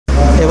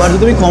এবার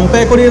যদি আমি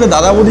কম্পেয়ার করি এটা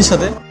দাদা বৌদির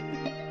সাথে,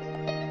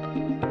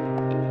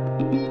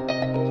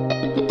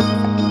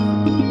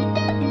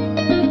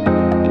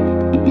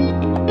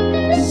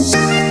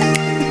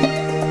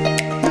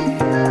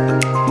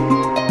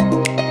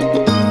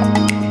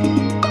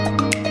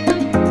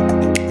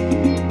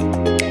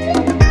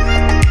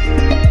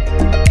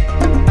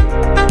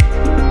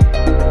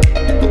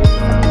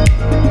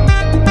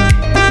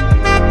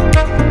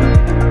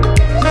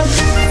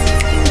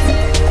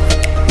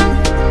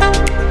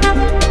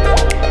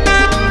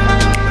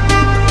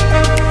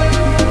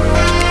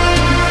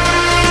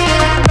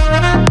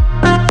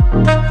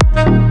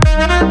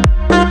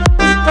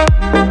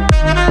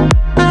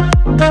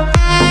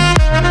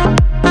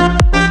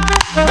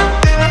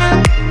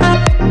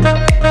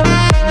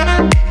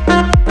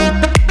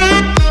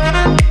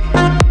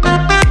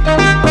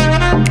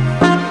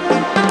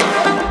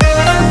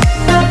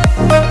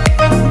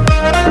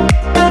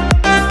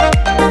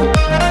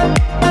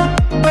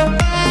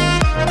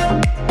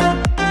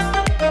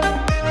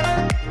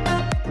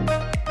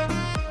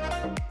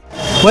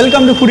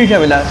 ওয়েলকাম টু ফুডি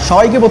ট্রাভেলার।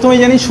 সবাইকে প্রথমেই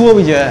জানি শুভ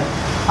বিজয়া।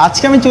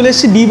 আজকে আমি চলে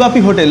এসেছি ডি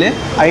বাপি হোটেলে,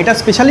 আর এটা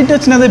স্পেশালিটি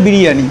হচ্ছে নাদের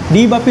বিরিয়ানি।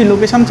 ডি বাপির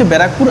লোকেশন হচ্ছে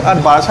ব্যারাকপুর আর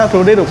বারাসাত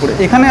রোডের ওপরে।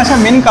 এখানে আসার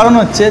মেন কারণ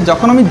হচ্ছে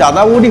যখন আমি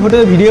দাদা বৌদি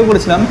হোটেলে ভিডিও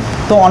করেছিলাম,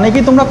 তো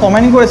অনেকেই তোমরা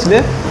কমেন্ট করেছিলে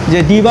যে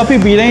ডি বাপি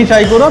বিরিয়ানি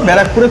ট্রাই করো,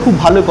 ব্যারাকপুরে খুব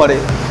ভালো করে।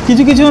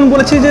 কিছু জন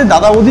বলেছে যে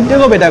দাদা বৌদির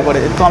থেকেও বেটার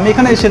করে। তো আমি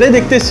এখানে সেটাই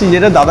দেখতে এসেছি যে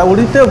এটা দাদা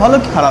বৌদির থেকেও ভালো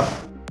কি খারাপ।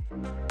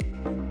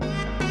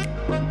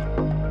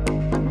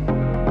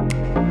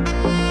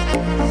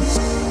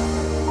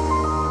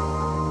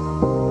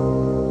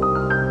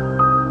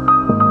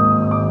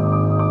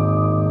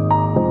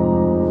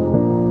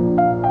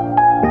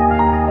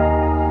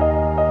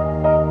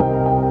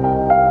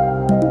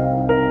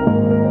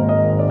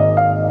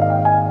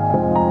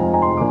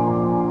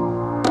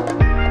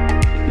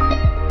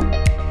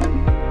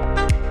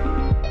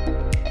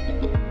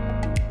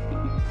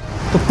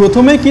 তো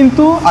প্রথমে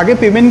কিন্তু আগে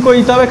পেমেন্ট করে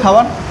দিতে হবে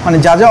খাবার, মানে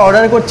যা যা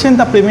অর্ডার করছেন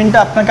তা পেমেন্টটা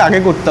আপনাকে আগে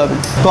করতে হবে।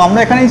 তো আমরা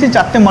এখানে নিয়েছি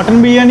 4টে মাটন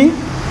বিরিয়ানি,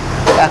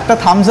 একটা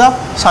থামস আপ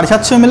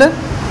 750 ml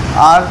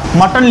আর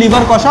মাটন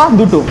লিভার কষা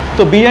 2টো।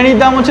 তো বিরিয়ানির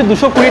দাম হচ্ছে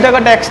 220 টাকা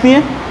ট্যাক্স নিয়ে,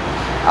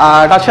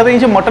 আর তার সাথে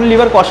নিয়েছে মটন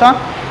লিভার কষা,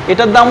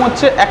 এটার দাম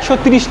হচ্ছে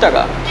 130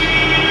 টাকা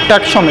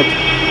ট্যাক্স সমেত।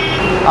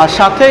 আর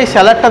সাথে এই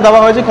স্যালাডটা দেওয়া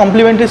হয়েছে,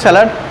 কমপ্লিমেন্টারি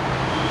স্যালাড।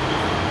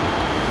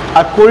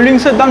 আর কোল্ড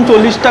ড্রিঙ্কসের দাম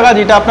 40 টাকা,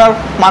 যেটা আপনার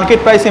মার্কেট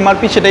প্রাইস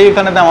এমআরপি সেটাই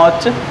এখানে দেওয়া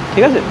হচ্ছে,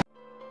 ঠিক আছে।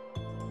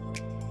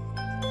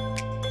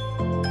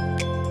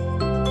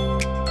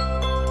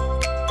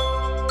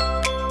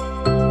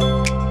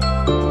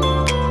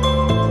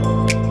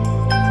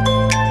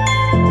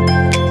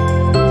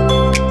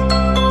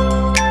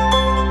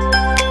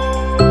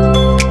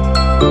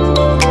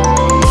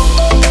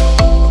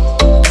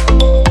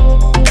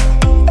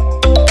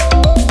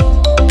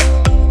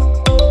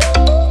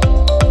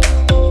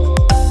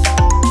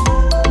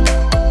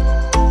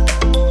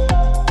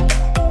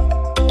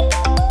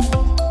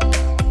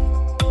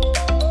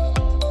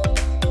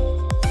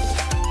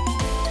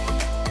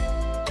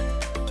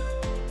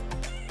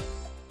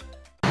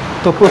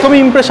 তো প্রথম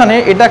ইমপ্রেশনে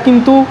এটা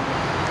কিন্তু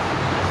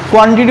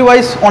কোয়ান্টিটি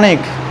ওয়াইজ অনেক,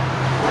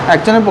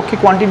 একজনের পক্ষে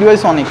কোয়ান্টিটি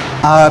ওয়াইজ অনেক।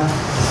 আর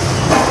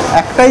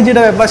একটাই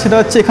যেটা ব্যাপার সেটা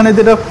হচ্ছে এখানে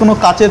যেটা কোনো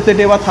কাচের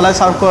প্লেটে বা থালায়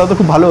সার্ভ করা তো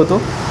খুব ভালো হতো,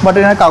 বাট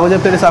এখানে কাগজের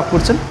প্লেটে সার্ভ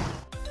করছেন।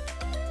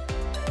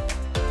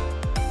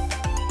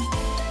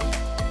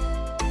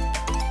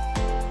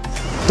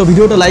 তো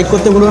ভিডিওটা লাইক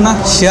করতে ভুলো না,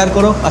 শেয়ার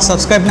করো, আর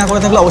সাবস্ক্রাইব না করে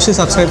থাকলে অবশ্যই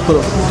সাবস্ক্রাইব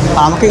করো।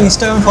 আর আমাকে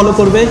ইনস্টাগ্রামে ফলো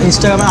করবে,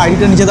 ইনস্টাগ্রামের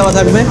আইডিটা নিচে দেওয়া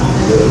থাকবে।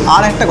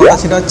 আর একটা কথা,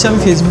 সেটা হচ্ছে আমি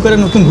ফেসবুকের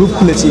নতুন গ্রুপ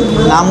খুলেছি,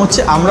 নাম হচ্ছে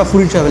আমরা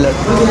ফুডি ট্রাভেলার।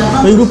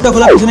 ওই গ্রুপটা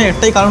খোলার পিছনে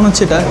একটাই কারণ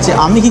হচ্ছে এটা, যে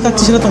আমি কী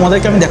খাচ্ছি সেটা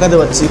তোমাদেরকে আমি দেখাতে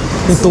পারছি,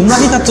 কিন্তু তোমরা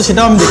কী খাচ্ছ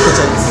সেটাও আমি দেখতে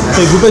চাই। তো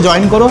এই গ্রুপে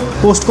জয়েন করো,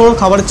 পোস্ট করো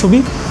খাবারের ছবি,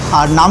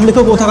 আর নাম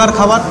লেখো কোথাকার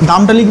খাবার,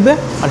 দামটা লিখবে,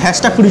 আর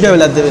হ্যাশট্যাগ ফুডি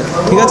ট্রাভেলার দেবে,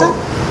 ঠিক আছে।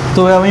 তো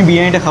আমি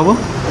বিরিয়ানিটা খাবো।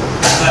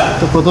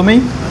 তো প্রথমেই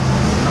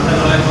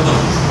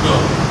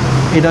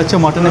এটা হচ্ছে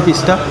মটনের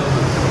পিসটা,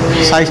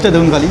 সাইজটা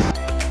দেখুন খালি।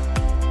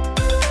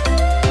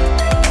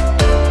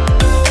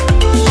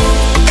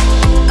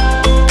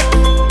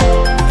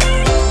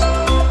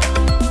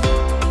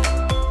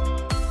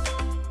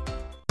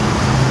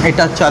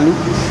 এটা হচ্ছে আলু।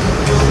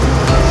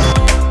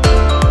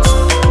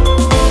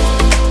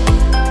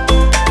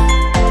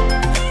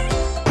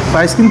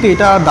 প্রাইস কিন্তু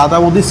এটা দাদা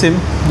বৌদির সেম,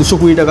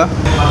 220 টাকা।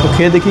 তো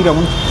খেয়ে দেখি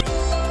কেমন।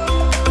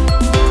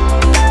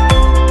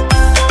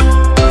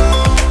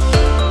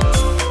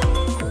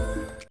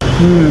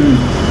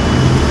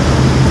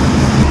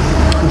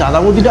 দাদা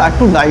বৌদিটা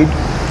একটু লাইট,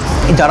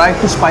 যারা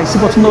একটু স্পাইসি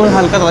পছন্দ করে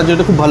হালকা, তাদের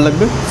জন্য খুব ভালো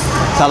লাগবে।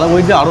 দাদা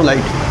বৌদিটা আরও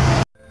লাইট।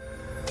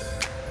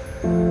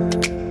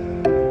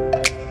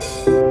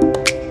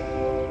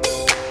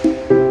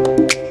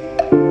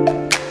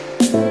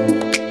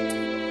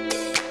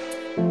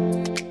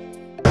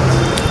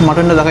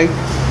 মাটনটা দেখাই,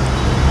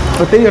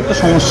 ওটাই একটা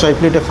সমস্যা এই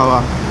প্লেটে খাওয়া।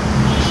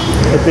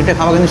 এই প্লেটে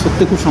খাওয়া কিন্তু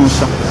সত্যি খুব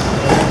সমস্যা,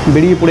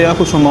 বেরিয়ে পড়ে যাওয়ার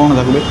খুব সম্ভাবনা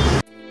থাকবে।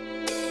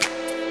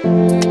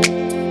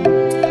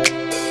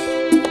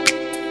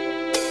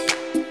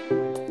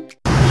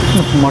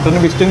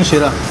 মটনের পিসটা কিন্তু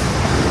সেরা।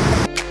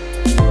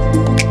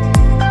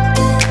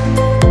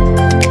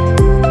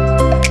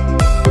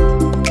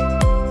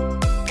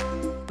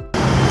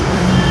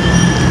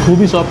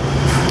 খুবই সফট,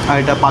 আর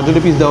এটা 5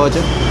 পিস দেওয়া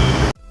আছে।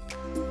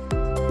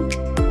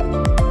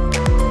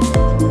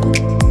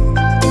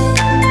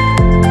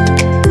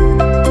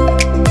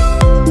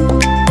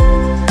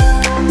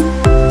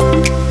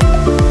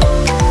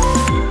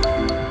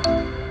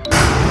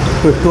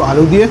 তো একটু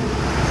আলু দিয়ে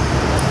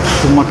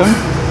একটু মাটন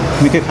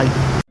মেখে খাই।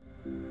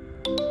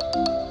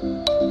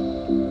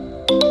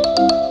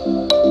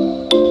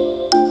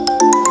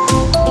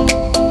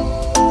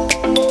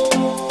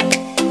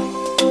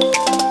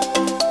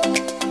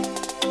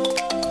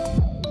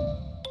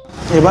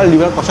 এবার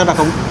লিভার কষাটা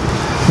খাবো।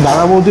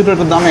 দাদা বৌদির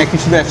এটার দাম একই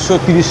ছিল,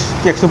 130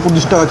 কি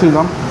 125 টাকা ছিল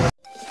দাম।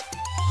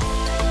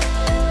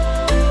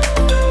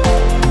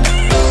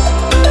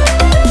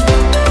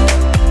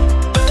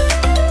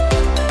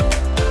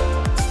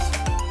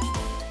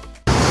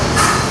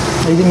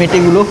 এই যে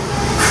মেটেগুলো,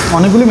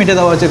 অনেকগুলো মেটে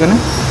দেওয়া আছে এখানে।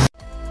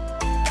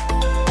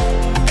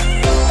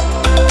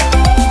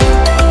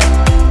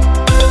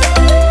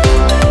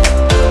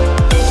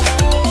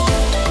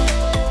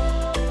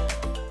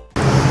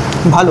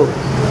 ভালো,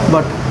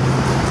 বাট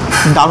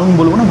দারুণ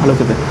বলবো না, ভালো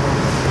খেতে।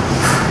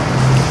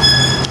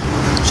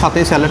 সাথে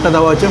স্যালাডটা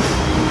দেওয়া আছে,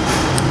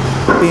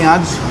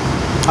 পেঁয়াজ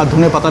আর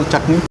ধনে পাতার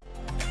চাটনি।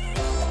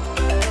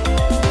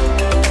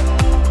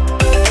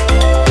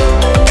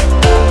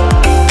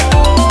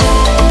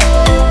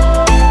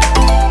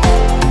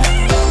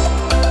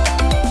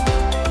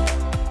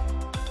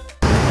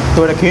 তো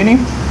এটা খেয়ে নিই,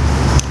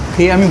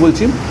 খেয়ে আমি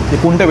বলছি যে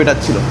কোনটা বেটার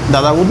ছিল,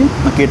 দাদা বৌদি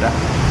না কেটা।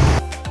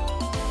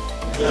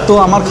 তো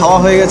আমার খাওয়া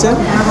হয়ে গেছে,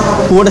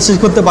 পুরোটা শেষ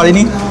করতে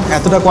পারিনি,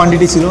 এতটা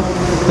কোয়ান্টিটি ছিল।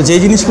 তো যেই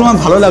জিনিসগুলো আমার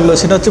ভালো লাগলো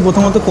সেটা হচ্ছে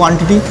প্রথমত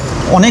কোয়ান্টিটি,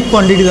 অনেক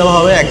কোয়ান্টিটি দেওয়া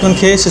হবে, একজন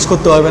খেয়ে শেষ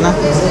করতে পারবে না।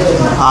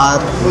 আর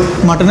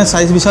মাটনের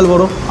সাইজ বিশাল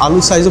বড়,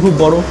 আলুর সাইজও খুব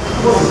বড়।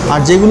 আর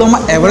যেগুলো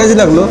আমার অ্যাভারেজ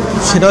লাগলো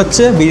সেটা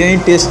হচ্ছে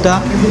বিরিয়ানির টেস্টটা,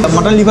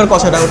 মাটন লিভার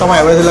কষাটা, ওটা আমার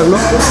অ্যাভারেজ লাগলো।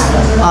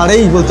 আর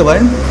এই বলতে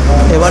পারেন,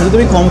 এবার যদি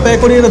আমি কম্পেয়ার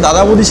করি এটা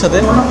দাদা বৌদির সাথে,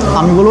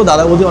 আমি বলবো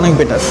দাদা বৌদি অনেক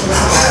বেটার।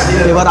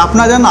 এবার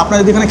আপনারা জান, আপনারা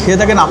যদি এখানে খেয়ে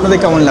থাকেন আপনাদের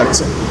কেমন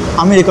লাগছে,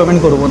 আমি রেকমেন্ড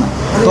করবো না।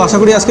 তো আশা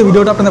করি আজকে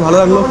ভিডিওটা আপনাদের ভালো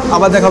লাগলো।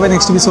 আবার দেখা হবে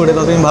নেক্সট এপিসোডে,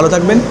 ততদিন ভালো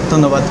থাকবেন,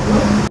 ধন্যবাদ।